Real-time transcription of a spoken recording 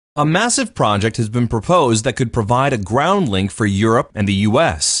A massive project has been proposed that could provide a ground link for Europe and the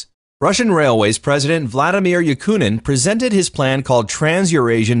US. Russian Railways President Vladimir Yakunin presented his plan called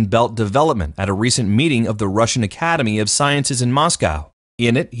Trans-Eurasian Belt Development at a recent meeting of the Russian Academy of Sciences in Moscow.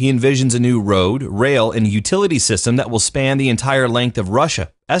 In it, he envisions a new road, rail, and utility system that will span the entire length of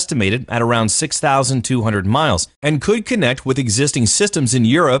Russia, estimated at around 6,200 miles, and could connect with existing systems in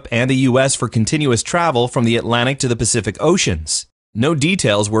Europe and the US for continuous travel from the Atlantic to the Pacific Oceans. No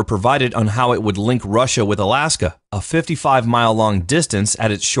details were provided on how it would link Russia with Alaska, a 55-mile-long distance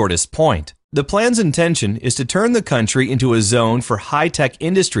at its shortest point. The plan's intention is to turn the country into a zone for high-tech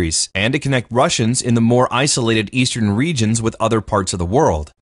industries and to connect Russians in the more isolated eastern regions with other parts of the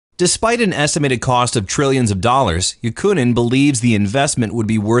world. Despite an estimated cost of trillions of dollars, Yakunin believes the investment would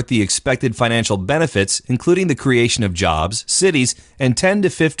be worth the expected financial benefits, including the creation of jobs, cities, and 10 to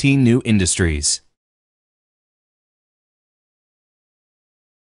 15 new industries.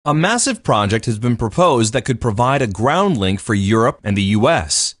 A massive project has been proposed that could provide a ground link for Europe and the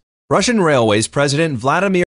US. Russian Railways President Vladimir